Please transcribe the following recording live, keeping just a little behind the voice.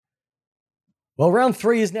Well, round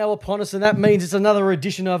 3 is now upon us, and that means it's another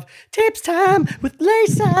edition of Tips Time with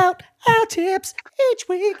Lace Out, our tips each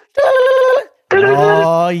week.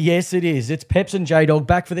 Oh, yes, it is. It's Peps and J-Dog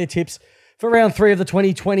back for their tips for round 3 of the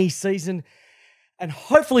 2020 season. And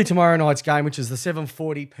hopefully tomorrow night's game, which is the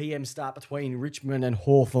 7:40 p.m. start between Richmond and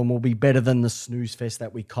Hawthorn, will be better than the snooze fest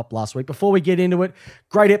that we copped last week. Before we get into it,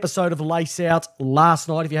 great episode of Lace Out last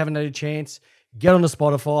night. If you haven't had a chance, get onto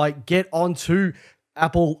Spotify, get onto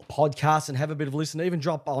Apple Podcasts and have a bit of a listen. Even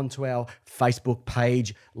drop onto our Facebook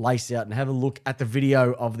page, Lace Out, and have a look at the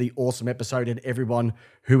video of the awesome episode and everyone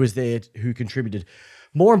who was there, who contributed.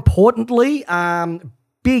 More importantly,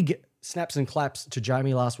 big snaps and claps to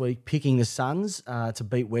Jamie last week, picking the Suns to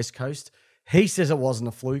beat West Coast. He says it wasn't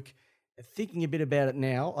a fluke. Thinking a bit about it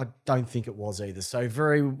now, I don't think it was either. So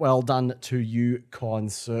very well done to you, kind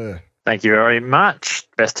sir. Thank you very much.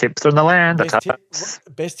 Best tipster in the land.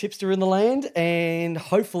 Best tipster in the land. And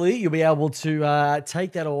hopefully you'll be able to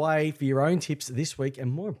take that away for your own tips this week.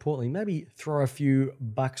 And more importantly, maybe throw a few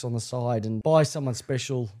bucks on the side and buy someone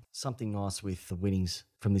special something nice with the winnings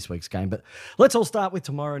from this week's game. But let's all start with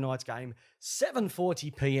tomorrow night's game.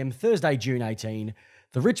 7:40 p.m, Thursday, June 18.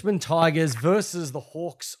 The Richmond Tigers versus the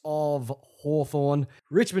Hawks of Hawthorn.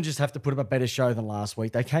 Richmond just have to put up a better show than last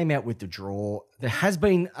week. They came out with the draw. There has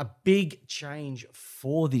been a big change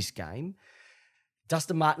for this game.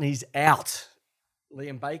 Dustin Martin is out.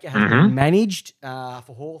 Liam Baker has been managed. For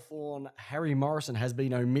Hawthorn, Harry Morrison has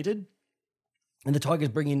been omitted. And the Tigers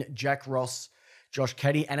bring in Jack Ross, Josh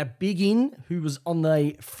Caddy, and a big in who was on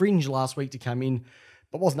the fringe last week to come in,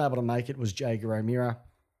 but wasn't able to make it, was Jaeger O'Meara.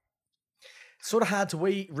 Sort of hard to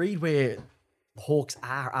read where Hawks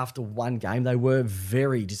are after one game. They were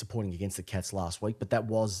very disappointing against the Cats last week, but that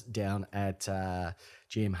was down at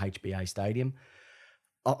GMHBA Stadium.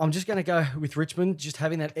 I'm just going to go with Richmond, just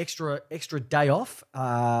having that extra day off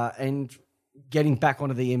and getting back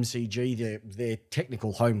onto the MCG, their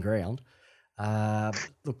technical home ground.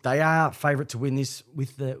 Look, they are favourite to win this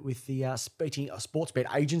with the sports bet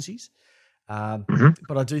agencies.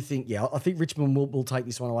 But I do think, I think Richmond will take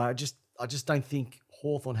this one away. I just don't think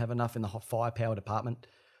Hawthorn have enough in the firepower department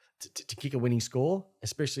to kick a winning score,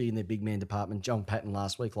 especially in their big man department. John Patton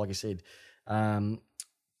last week, like I said,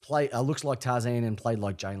 looks like Tarzan and played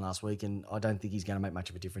like Jane last week, and I don't think he's going to make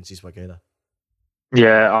much of a difference this week either.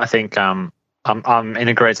 Yeah, I think I'm in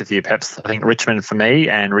agreement with you, Peps. I think Richmond for me,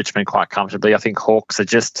 and Richmond quite comfortably. I think Hawks are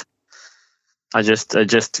just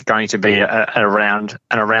going to be around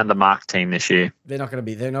the mark team this year. They're not going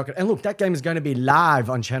to be. And look, that game is going to be live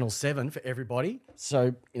on Channel 7 for everybody.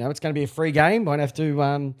 So, it's going to be a free game. Won't have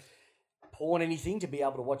to pawn anything to be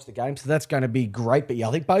able to watch the game. So that's going to be great. But,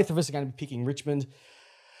 I think both of us are going to be picking Richmond.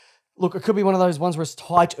 Look, it could be one of those ones where it's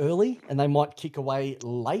tight early and they might kick away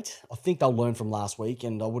late. I think they'll learn from last week,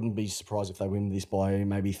 and I wouldn't be surprised if they win this by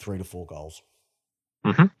maybe 3 to 4 goals.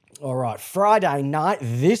 Mm-hmm. All right, Friday night,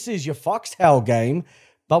 this is your Foxtel game,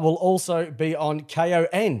 but will also be on KO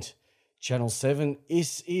and Channel 7.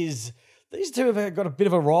 These two have got a bit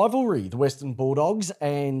of a rivalry, the Western Bulldogs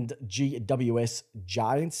and GWS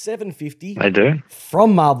Giants. 7:50. They do.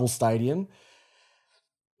 From Marvel Stadium.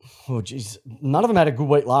 Oh, geez. None of them had a good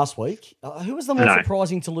week last week. Who was the more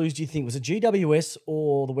surprising to lose, do you think? Was it GWS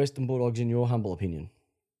or the Western Bulldogs, in your humble opinion?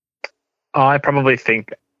 I probably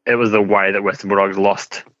think it was the way that Western Bulldogs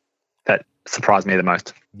lost that surprised me the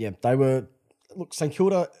most. Yeah, they were... Look, St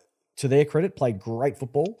Kilda, to their credit, played great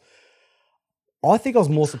football. I think I was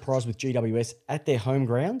more surprised with GWS at their home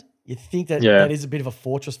ground. You think that that is a bit of a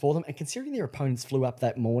fortress for them. And considering their opponents flew up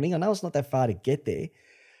that morning, I know it's not that far to get there,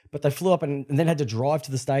 but they flew up and then had to drive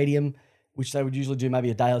to the stadium, which they would usually do maybe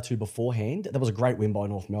a day or two beforehand. That was a great win by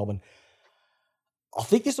North Melbourne. I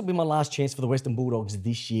think this will be my last chance for the Western Bulldogs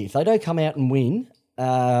this year. If they don't come out and win,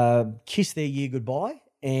 kiss their year goodbye.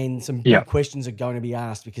 And some big questions are going to be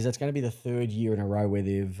asked, because that's going to be the third year in a row where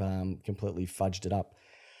they've completely fudged it up.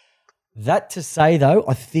 That to say, though,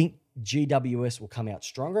 I think GWS will come out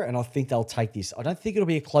stronger, and I think they'll take this. I don't think it'll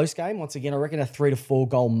be a close game. Once again, I reckon a 3 to 4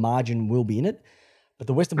 goal margin will be in it. But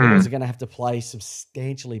the Western Bulldogs are going to have to play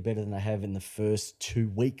substantially better than they have in the first 2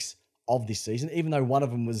 weeks of this season, even though one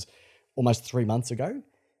of them was almost 3 months ago.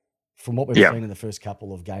 From what we've seen in the first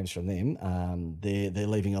couple of games from them, they're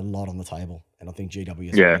leaving a lot on the table, and I think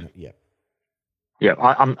GWS.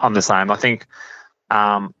 I'm the same. I think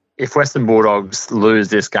if Western Bulldogs lose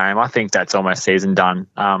this game, I think that's almost season done.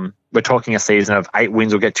 We're talking a season of 8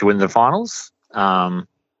 wins will get you into the finals.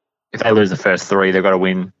 If they lose the first 3, they've got to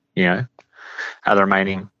win. Out of the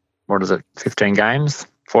remaining, 15 games,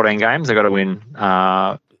 14 games, they've got to win.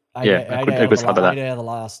 A good side of that. 8 out of the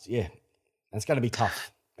last, and it's going to be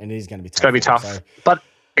tough. And it is going to be tough. It's going to be tough. So. But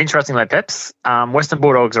Interestingly, Peps, Western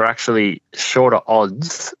Bulldogs are actually shorter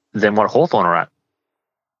odds than what Hawthorn are at.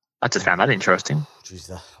 I just found that interesting.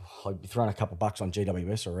 Jeez, I'd be throwing a couple bucks on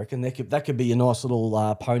GWS, I reckon. That could be a nice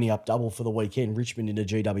little pony up double for the weekend. Richmond into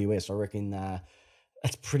GWS, I reckon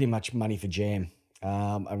that's pretty much money for jam.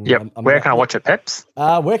 Where can I watch it, Peps?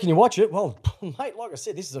 Where can you watch it? Well, mate, like I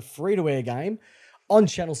said, this is a free-to-air game on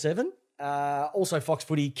Channel 7. Also Fox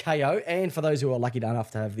Footy, KO. And for those who are lucky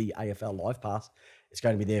enough to have the AFL Live Pass, it's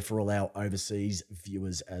going to be there for all our overseas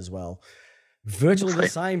viewers as well. Virtually the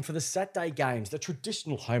same for the Saturday games. The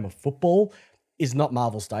traditional home of football is not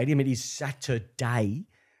Marvel Stadium. It is Saturday.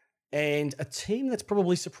 And a team that's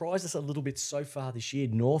probably surprised us a little bit so far this year,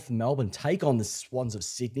 North Melbourne, take on the Swans of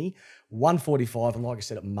Sydney, 145, and like I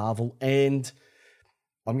said, at Marvel. And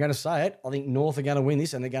I'm going to say it, I think North are going to win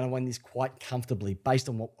this, and they're going to win this quite comfortably based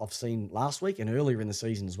on what I've seen last week and earlier in the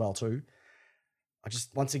season as well too. I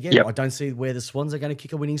don't see where the Swans are going to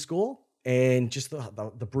kick a winning score, and just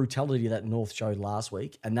the brutality that North showed last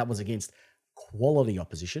week, and that was against quality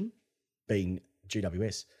opposition, being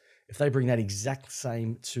GWS. If they bring that exact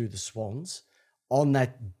same to the Swans on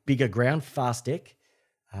that bigger ground, fast deck,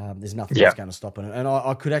 there's nothing that's going to stop it. And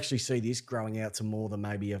I could actually see this growing out to more than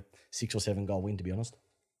maybe a 6 or 7 goal win, to be honest.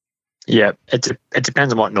 Yeah, it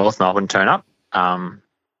depends on what North Melbourne turn up.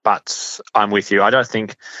 But I'm with you. I don't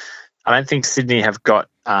think Sydney have got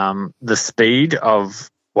the speed of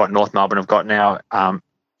what North Melbourne have got now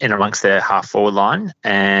in amongst their half forward line,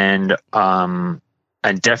 and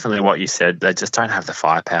definitely what you said, they just don't have the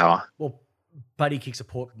firepower. Well, Buddy kicks a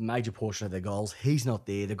major portion of their goals. He's not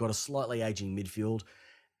there. They've got a slightly ageing midfield.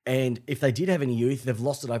 And if they did have any youth, they've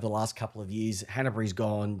lost it over the last couple of years. Hanbury's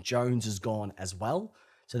gone. Jones is gone as well.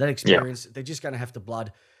 So that experience, they're just going to have to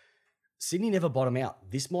blood. Sydney never bottom out.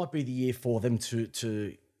 This might be the year for them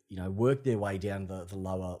to work their way down the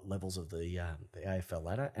lower levels of the AFL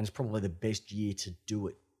ladder. And it's probably the best year to do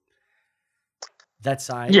it. That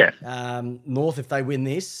saying, North, if they win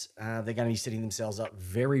this, they're going to be setting themselves up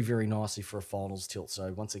very, very nicely for a finals tilt.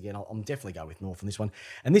 So once again, I'm definitely going with North on this one.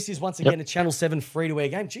 And this is once again a Channel 7 free-to-air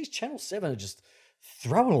game. Geez, Channel 7 are just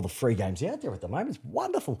throwing all the free games out there at the moment. It's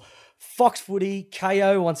wonderful. Fox Footy,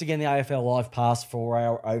 KO, once again, the AFL Live Pass for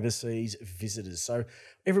our overseas visitors. So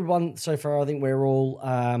everyone so far, I think we're all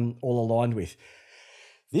aligned with.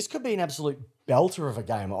 This could be an absolute belter of a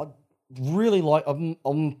game. Really like, I'm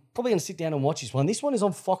probably going to sit down and watch this one. This one is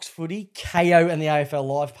on Fox Footy, KO and the AFL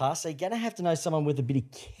Live Pass. So you're going to have to know someone with a bit of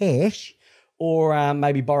cash or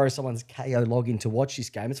maybe borrow someone's KO login to watch this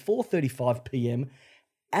game. It's 4:35 p.m.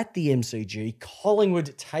 at the MCG.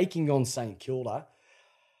 Collingwood taking on St Kilda.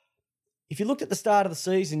 If you looked at the start of the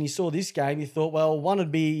season, you saw this game, you thought, well, one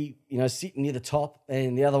would be, sitting near the top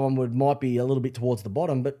and the other one might be a little bit towards the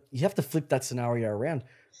bottom, but you have to flip that scenario around.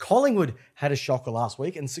 Collingwood had a shocker last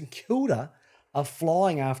week, and St Kilda are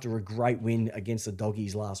flying after a great win against the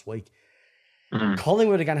Doggies last week. Mm.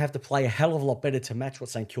 Collingwood are going to have to play a hell of a lot better to match what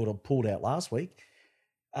St Kilda pulled out last week.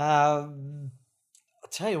 I'll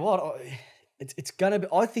tell you what, it's going to be.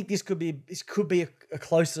 I think this could be a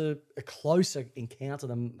closer encounter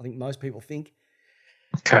than I think most people think.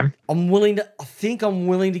 Okay, I'm willing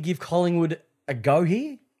to give Collingwood a go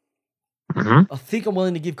here. Mm-hmm. I think I'm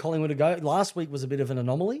willing to give Collingwood a go. Last week was a bit of an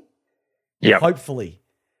anomaly. Yeah. Hopefully.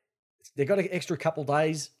 They've got an extra couple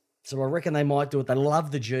days, so I reckon they might do it. They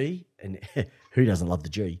love the G, and who doesn't love the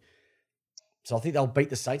G? So I think they'll beat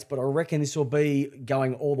the Saints, but I reckon this will be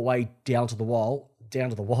going all the way down to the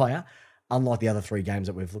wire, unlike the other 3 games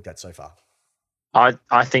that we've looked at so far.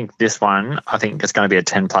 I think this one, it's going to be a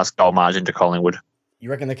 10-plus goal margin to Collingwood. You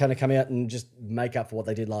reckon they're going to come out and just make up for what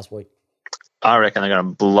they did last week? I reckon they're going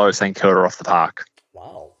to blow St Kilda off the park.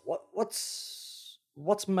 Wow,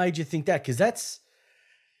 what's made you think that? Because that's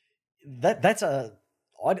a.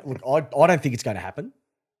 I don't think it's going to happen.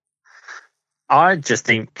 I just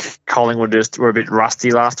think Collingwood were a bit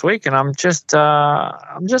rusty last week, and I'm just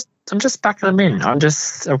backing them in. I've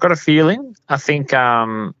got a feeling. I think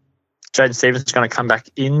Jaden Stevens is going to come back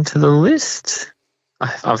into the list.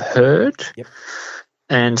 I've heard,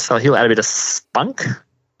 and so he'll add a bit of spunk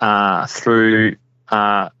through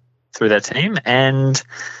their team, and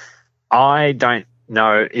I don't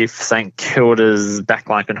know if St Kilda's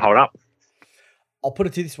backline can hold up. I'll put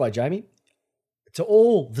it to you this way, Jamie. To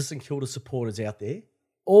all the St Kilda supporters out there,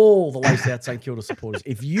 all the laced out St Kilda supporters,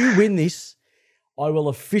 if you win this, I will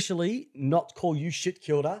officially not call you shit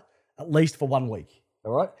Kilda at least for 1 week.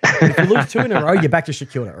 All right? If you lose 2 in a row, you're back to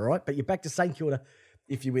shit Kilda, all right? But you're back to St Kilda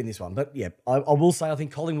if you win this one. But yeah, I will say I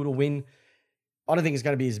think Collingwood will win. I don't think it's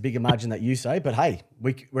going to be as big a margin that you say, but hey,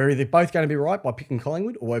 we're either both going to be right by picking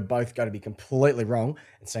Collingwood, or we're both going to be completely wrong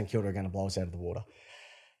and St Kilda are going to blow us out of the water.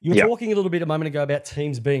 You were Yep. talking a little bit a moment ago about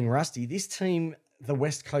teams being rusty. This team, the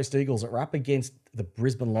West Coast Eagles, are up against the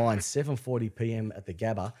Brisbane Lions, 7:40 p.m. at the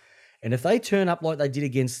Gabba. And if they turn up like they did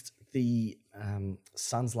against the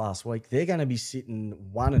Suns last week, they're going to be sitting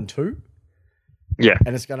 1-2. Yeah.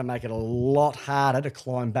 And it's going to make it a lot harder to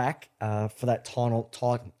climb back for that final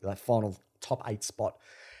top 8 spot.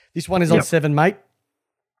 This one is on 7, mate.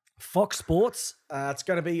 Fox Sports. It's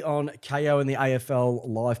going to be on KO and the AFL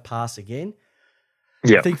Live Pass again.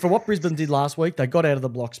 Yeah. I think for what Brisbane did last week, they got out of the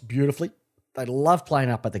blocks beautifully. They love playing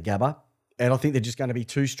up at the Gabba. And I think they're just going to be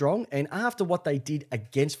too strong. And after what they did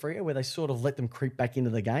against Freo, where they sort of let them creep back into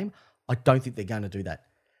the game, I don't think they're going to do that.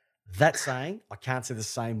 That saying, I can't see the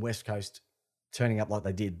same West Coast turning up like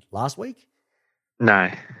they did last week. No.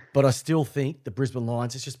 But I still think the Brisbane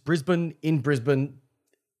Lions, it's just Brisbane in Brisbane.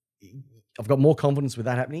 I've got more confidence with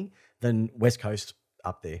that happening than West Coast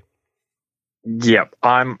up there. Yep,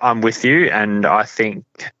 I'm with you, and I think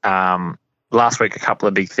last week a couple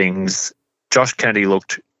of big things. Josh Kennedy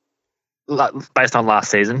looked, based on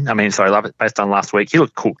last season. Based on last week, he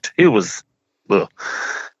looked cooked. He was, ugh.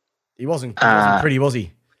 He wasn't pretty, was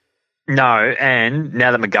he? No, and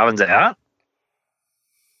now that McGovern's out,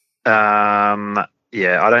 I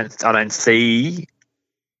don't see.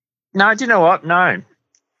 No, do you know what? No,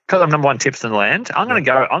 because I'm number 1 tips in the land. I'm going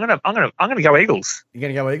to go Eagles. You're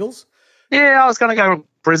going to go Eagles? Yeah, I was going to go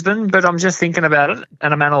Brisbane, but I'm just thinking about it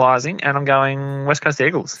and I'm analysing and I'm going West Coast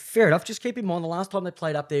Eagles. Fair enough. Just keep in mind the last time they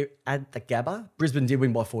played up there at the Gabba, Brisbane did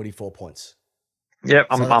win by 44 points. Yep,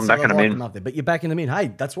 I'm backing them in. Up there. But you're backing them in.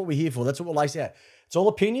 Hey, that's what we're here for. That's what we'll lace out. It's all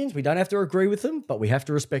opinions. We don't have to agree with them, but we have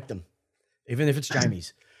to respect them, even if it's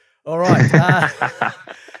Jamie's. All right.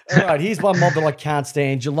 All right, here's one mob that I can't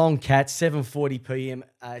stand. Geelong Cats, 7:40 p.m.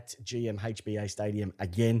 at GMHBA Stadium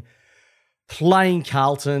again. Playing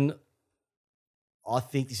Carlton. I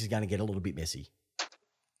think this is going to get a little bit messy.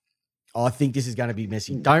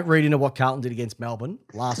 Don't read into what Carlton did against Melbourne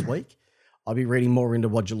last week. I'll be reading more into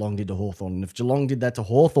what Geelong did to Hawthorn. And if Geelong did that to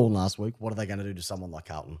Hawthorn last week, what are they going to do to someone like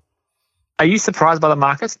Carlton? Are you surprised by the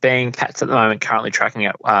markets being Cats at the moment currently tracking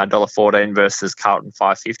at $1.14 versus Carlton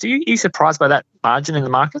 $5.50? Are you surprised by that margin in the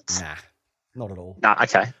markets? Nah, not at all. Nah,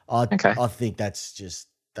 okay. I think that's just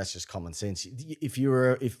common sense. If you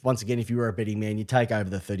were a betting man, you take over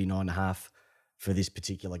the 39.5 for this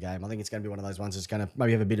particular game. I think it's going to be one of those ones that's going to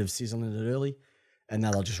maybe have a bit of sizzle in it early, and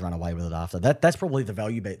then they'll just run away with it after. That's probably the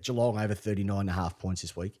value bet. Geelong over 39.5 points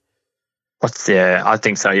this week. I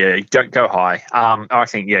think so, yeah. Go high. I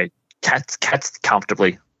think, Cats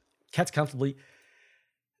comfortably. Cats comfortably.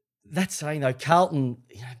 That saying, though, Carlton,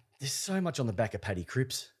 there's so much on the back of Paddy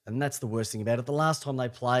Cripps, and that's the worst thing about it. The last time they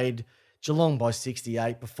played, Geelong by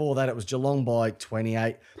 68. Before that, it was Geelong by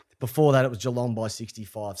 28. Before that, it was Geelong by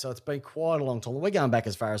 65. So it's been quite a long time. We're going back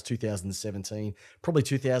as far as 2017, probably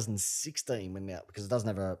 2016 because it doesn't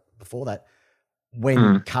have a before that,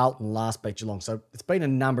 when Carlton last beat Geelong. So it's been a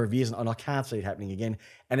number of years, and I can't see it happening again.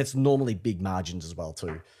 And it's normally big margins as well,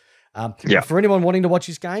 too. For anyone wanting to watch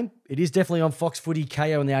this game, it is definitely on Fox Footy,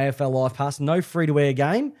 KO and the AFL Live Pass. No free-to-air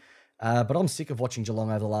game, but I'm sick of watching Geelong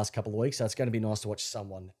over the last couple of weeks, so it's going to be nice to watch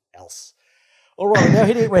someone else. All right, now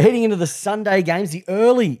we're heading into the Sunday games, the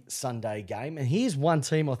early Sunday game, and here's one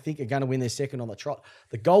team I think are going to win their second on the trot.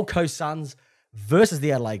 The Gold Coast Suns versus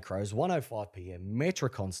the Adelaide Crows, 1:05 p.m,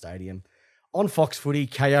 Metricon Stadium, on Fox Footy,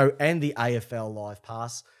 KO and the AFL Live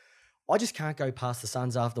Pass. I just can't go past the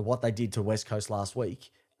Suns after what they did to West Coast last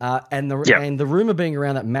week. And the rumour being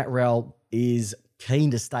around that Matt Rowell is keen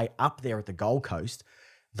to stay up there at the Gold Coast.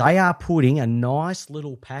 They are putting a nice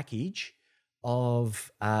little package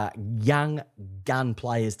of young gun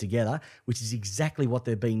players together, which is exactly what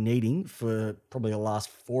they've been needing for probably the last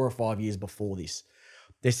 4 or 5 years before this.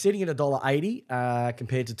 They're sitting at $1.80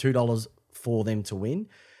 compared to $2 for them to win.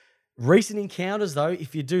 Recent encounters, though,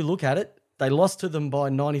 if you do look at it, they lost to them by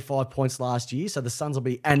 95 points last year, so the Suns will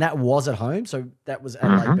be, and that was at home, so that was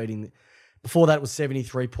Adelaide beating. Before that, it was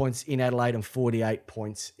 73 points in Adelaide and 48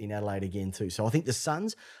 points in Adelaide again too. So I think the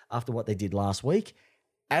Suns, after what they did last week,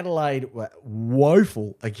 Adelaide were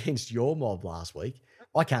woeful against your mob last week.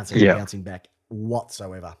 I can't see them bouncing back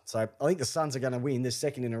whatsoever. So I think the Suns are going to win this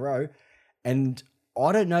second in a row, and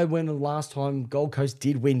I don't know when the last time Gold Coast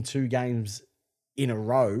did win 2 games in a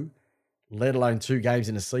row, let alone 2 games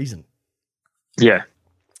in a season. Yeah.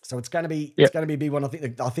 So it's going to be it's going to be a big one. I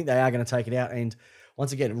think they are going to take it out, and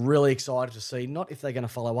once again, really excited to see not if they're going to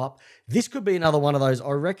follow up. This could be another one of those.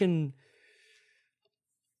 I reckon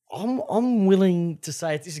I'm willing to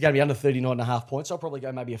say this is going to be under 39.5 points. I'll probably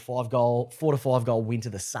go maybe a 4 to 5 goal win to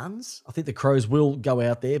the Suns. I think the Crows will go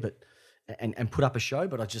out there, and put up a show,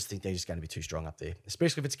 but I just think they're just going to be too strong up there,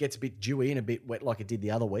 especially if it gets a bit dewy and a bit wet like it did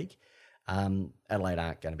the other week. Adelaide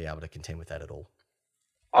aren't going to be able to contend with that at all.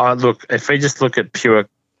 Look, if we just look at pure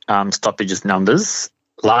stoppages numbers,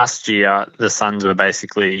 last year the Suns were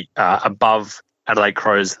basically above Adelaide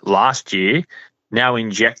Crows last year. Now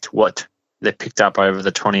inject what they picked up over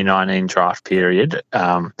the 2019 draft period.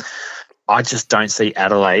 I just don't see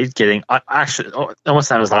Adelaide getting. I almost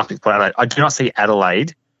say it was last week for Adelaide. I do not see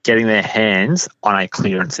Adelaide getting their hands on a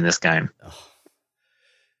clearance in this game. Oh.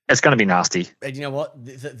 It's going to be nasty. And you know what?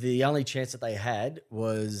 The only chance that they had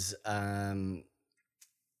was their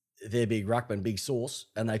big ruckman, Big Sauce,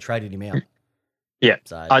 and they traded him out. Yeah,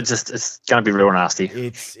 so it's going to be real nasty.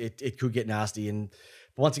 It could get nasty, and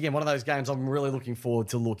once again, one of those games I'm really looking forward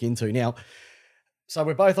to look into. Now, so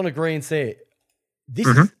we're both on agreement there.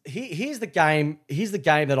 Here's the game. Here's the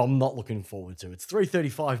game that I'm not looking forward to. It's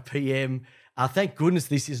 3:35 p.m. Thank goodness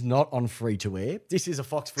this is not on free to air. This is a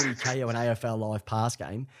Fox Footy KO and AFL Live pass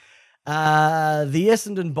game. The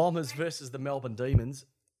Essendon Bombers versus the Melbourne Demons.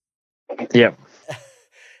 Yep.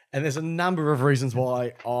 And there's a number of reasons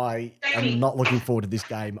why I am not looking forward to this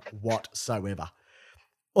game whatsoever.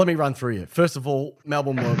 Let me run through you. First of all,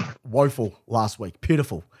 Melbourne were woeful last week.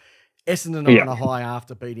 Pitiful. Essendon are on a high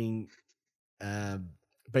after beating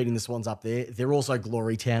the Swans up there. They're also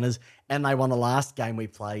glory towners, and they won the last game we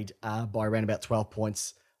played by around about 12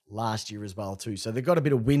 points last year as well too. So they've got a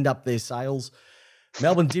bit of wind up their sails.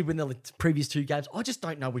 Melbourne did win the previous two games. I just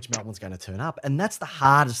don't know which Melbourne's going to turn up, and that's the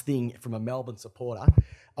hardest thing from a Melbourne supporter.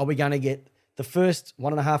 Are we going to get the first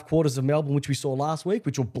 1.5 quarters of Melbourne, which we saw last week,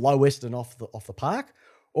 which will blow Western off the park,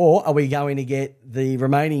 or are we going to get the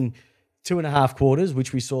remaining 2.5 quarters,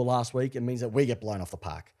 which we saw last week, and means that we get blown off the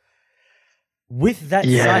park? With that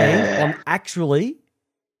saying, I'm actually,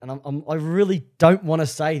 and I really don't want to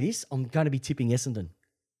say this, I'm going to be tipping Essendon.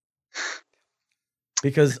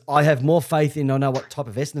 Because I have more faith in I know what type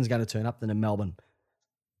of Essendon's going to turn up than in Melbourne.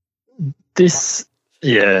 I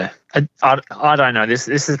don't know. This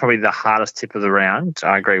is probably the hardest tip of the round.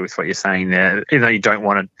 I agree with what you're saying there. Even though you don't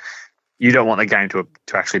want the game to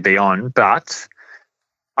actually be on, but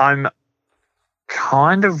I'm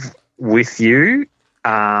kind of with you.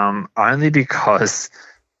 Only because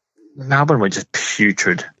Melbourne were just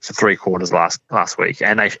putrid for 3 quarters last week,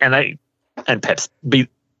 and Peps, be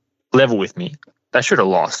level with me. They should have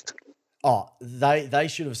lost. Oh, they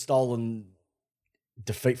should have stolen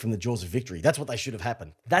defeat from the jaws of victory. That's what they should have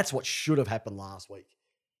happened. That's what should have happened last week.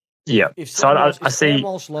 Yeah. If Sam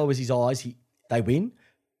Walsh lowers his eyes, they win.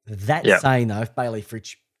 That's saying though, if Bailey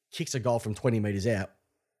Fritsch kicks a goal from 20 metres out,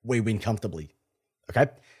 we win comfortably.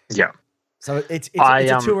 Okay. Yeah. So it's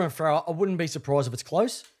a to and fro. I wouldn't be surprised if it's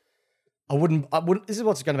close. I wouldn't. This is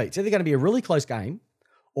what it's going to be. It's either going to be a really close game,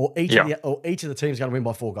 or each of the teams going to win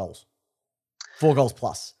by 4 goals. 4 goals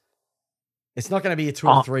plus. It's not going to be a 2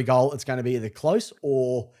 or 3 goal. It's going to be either close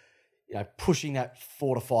or pushing that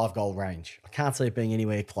 4 to 5 goal range. I can't see it being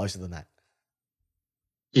anywhere closer than that.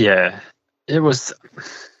 Yeah, it was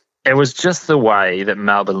just the way that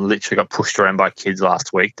Melbourne literally got pushed around by kids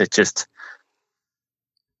last week. That just.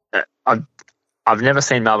 I've never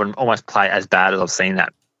seen Melbourne almost play as bad as I've seen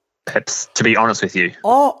that, Peps, to be honest with you.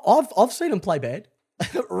 Oh, I've seen them play bad.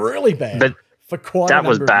 Really bad. But for quite that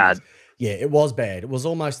was bad. Yeah, it was bad. It was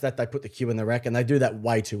almost that they put the cue in the rack, and they do that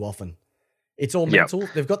way too often. It's all mental.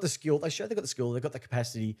 They've got the skill. They've got the skill. They've got the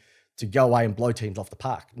capacity to go away and blow teams off the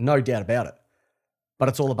park. No doubt about it. But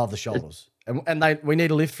it's all above the shoulders. And we need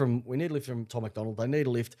a lift from Tom McDonald. They need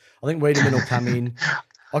a lift. I think Wiedemann will come in.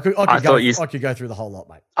 I could go through the whole lot,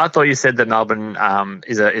 mate. I thought you said that Melbourne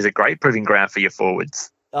is a great proving ground for your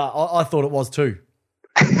forwards. I thought it was too.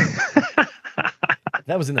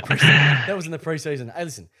 That was in the preseason. Hey,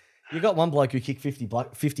 listen, you got one bloke who kicked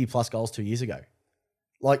 50 plus goals 2 years ago.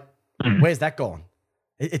 Like, where's that gone?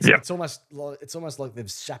 It's almost like they've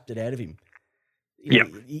sapped it out of him.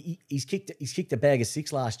 He's kicked a bag of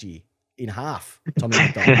 6 last year in half. Tommy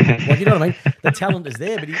McDonald. Like, you know what I mean? The talent is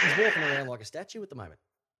there, but he's walking around like a statue at the moment.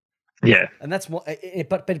 Yeah, and that's what.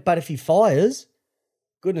 But if he fires,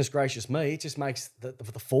 goodness gracious me, it just makes the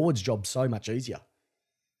forwards' job so much easier.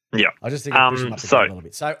 Yeah, I just think it pushes him up a little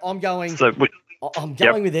bit. So I'm going. I'm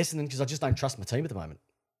going with Essendon because I just don't trust my team at the moment.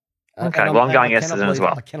 Okay, I'm going Essendon as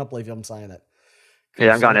well. I cannot believe I'm saying that.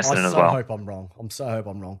 Yeah, I'm going Essendon as well. I hope I'm wrong.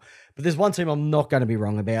 But there's one team I'm not going to be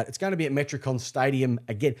wrong about. It's going to be at Metricon Stadium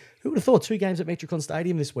again. Who would have thought 2 games at Metricon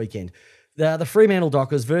Stadium this weekend? The Fremantle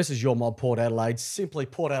Dockers versus your mob, Port Adelaide. Simply,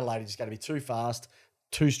 Port Adelaide is going to be too fast,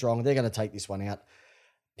 too strong. They're going to take this one out.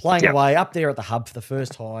 Playing away up there at the hub for the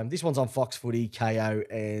first time. This one's on Fox Footy, KO,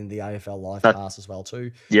 and the AFL Live Pass as well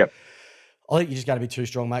too. Yep. I think you're just going to be too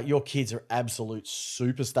strong, mate. Your kids are absolute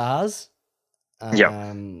superstars.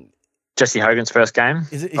 Yep. Jesse Hogan's first game.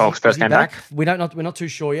 First game back? We're not too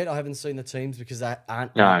sure yet. I haven't seen the teams because they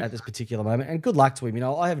aren't at this particular moment. And good luck to him.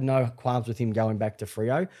 I have no qualms with him going back to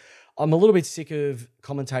Freo. I'm a little bit sick of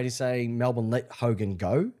commentators saying Melbourne let Hogan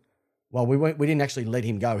go. Well, we didn't actually let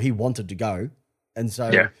him go. He wanted to go, and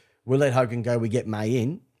so we let Hogan go. We get May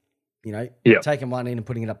in. Taking one in and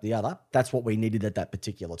putting it up the other. That's what we needed at that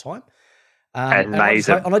particular time. And May's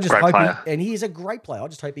a great player. And he is a great player. I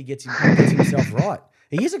just hope he gets himself right.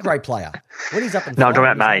 He is a great player. When he's up and no, I'm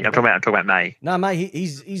talking about May. I'm talking about May. No, May.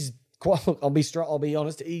 He's quite. I'll be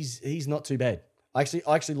honest. He's not too bad. I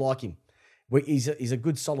actually like him. He's a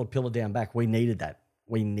good solid pillar down back. We needed that.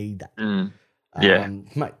 We need that.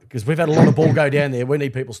 Mate, because we've had a lot of ball go down there. We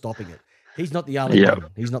need people stopping it. He's not the only one.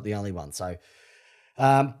 He's not the only one. So,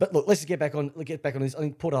 but look, let's just get back on this. I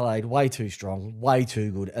think Port Adelaide way too strong, way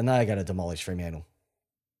too good, and they're going to demolish Fremantle.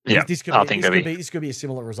 Yeah, this could be a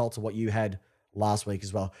similar result to what you had last week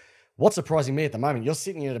as well. What's surprising me at the moment, you're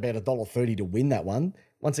sitting at about $1.30 to win that one.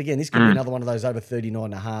 Once again, this could be another one of those over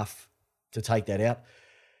 39.5 to take that out.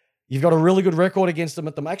 You've got a really good record against them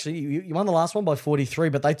at them. Actually, you won the last one by 43,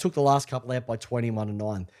 but they took the last couple out by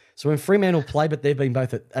 21-9. So when Fremantle play, but they've been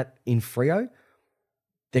both in Freo,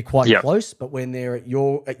 they're quite close. But when they're at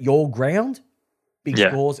your ground, big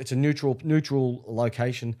scores. It's a neutral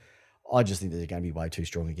location. I just think they're going to be way too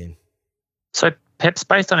strong again. So, Peps,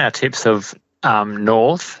 based on our tips of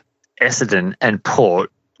North, Essendon, and Port,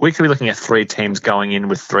 we could be looking at 3 teams going in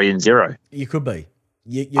with 3-0. You could be.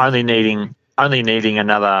 Only needing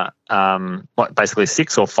another, basically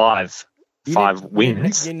 6 or 5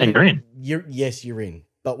 wins, and you're in. Yes, you're in.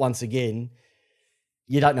 But once again,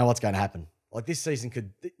 you don't know what's going to happen. Like this season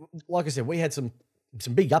could, like I said, we had some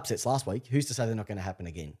big upsets last week. Who's to say they're not going to happen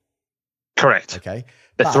again? Correct. Okay.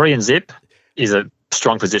 But 3 and zip is a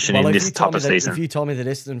strong position in this type of season. If you told me that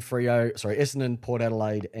Essendon, Port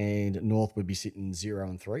Adelaide, and North would be sitting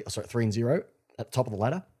 0-3, 3-0 at the top of the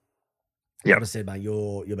ladder, I would have said, mate,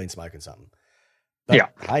 you've been smoking something.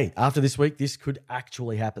 But hey, after this week, this could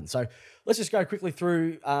actually happen. So let's just go quickly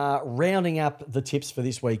through rounding up the tips for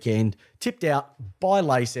this weekend. Tipped out by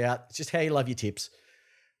Lace Out. It's just how you love your tips.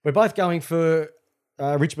 We're both going for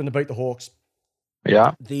Richmond to beat the Hawks.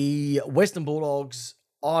 Yeah. The Western Bulldogs,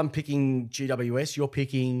 I'm picking GWS. You're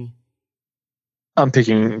picking? I'm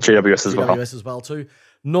picking GWS as well. GWS as well too.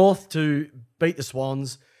 North to beat the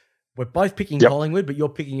Swans. We're both picking Collingwood, but you're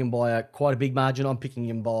picking them by quite a big margin. I'm picking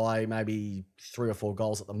them by maybe 3 or 4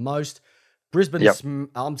 goals at the most. Brisbane,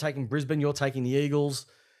 I'm taking Brisbane. You're taking the Eagles.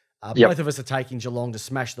 Both of us are taking Geelong to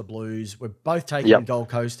smash the Blues. We're both taking Gold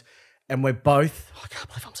Coast, and we're both, I can't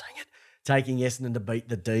believe I'm saying it, taking Essendon to beat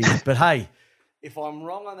the D's. But hey, if I'm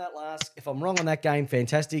wrong on that game,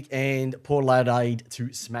 fantastic. And Port Adelaide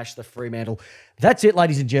to smash the Fremantle. That's it,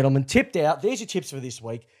 ladies and gentlemen. Tipped out. There's your tips for this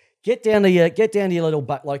week. Get down to your little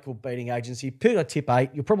local betting agency. Put a tip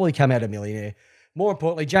 8. You'll probably come out a millionaire. More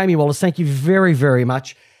importantly, Jamie Wallace, thank you very, very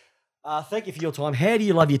much. Thank you for your time. How do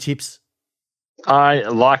you love your tips? I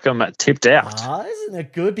like them tipped out. Isn't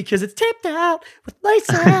it good? Because it's tipped out with Lace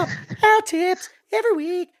Out. Our tips every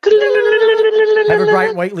week. Have a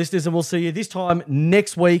great week, listeners, and we'll see you this time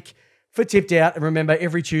next week for Tipped Out. And remember,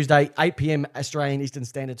 every Tuesday, 8 p.m. Australian Eastern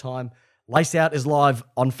Standard Time, Lace Out is live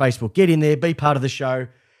on Facebook. Get in there, be part of the show.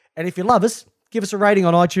 And if you love us, give us a rating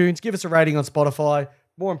on iTunes, give us a rating on Spotify.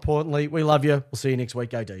 More importantly, we love you. We'll see you next week.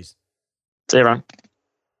 Go D's. See you, everyone.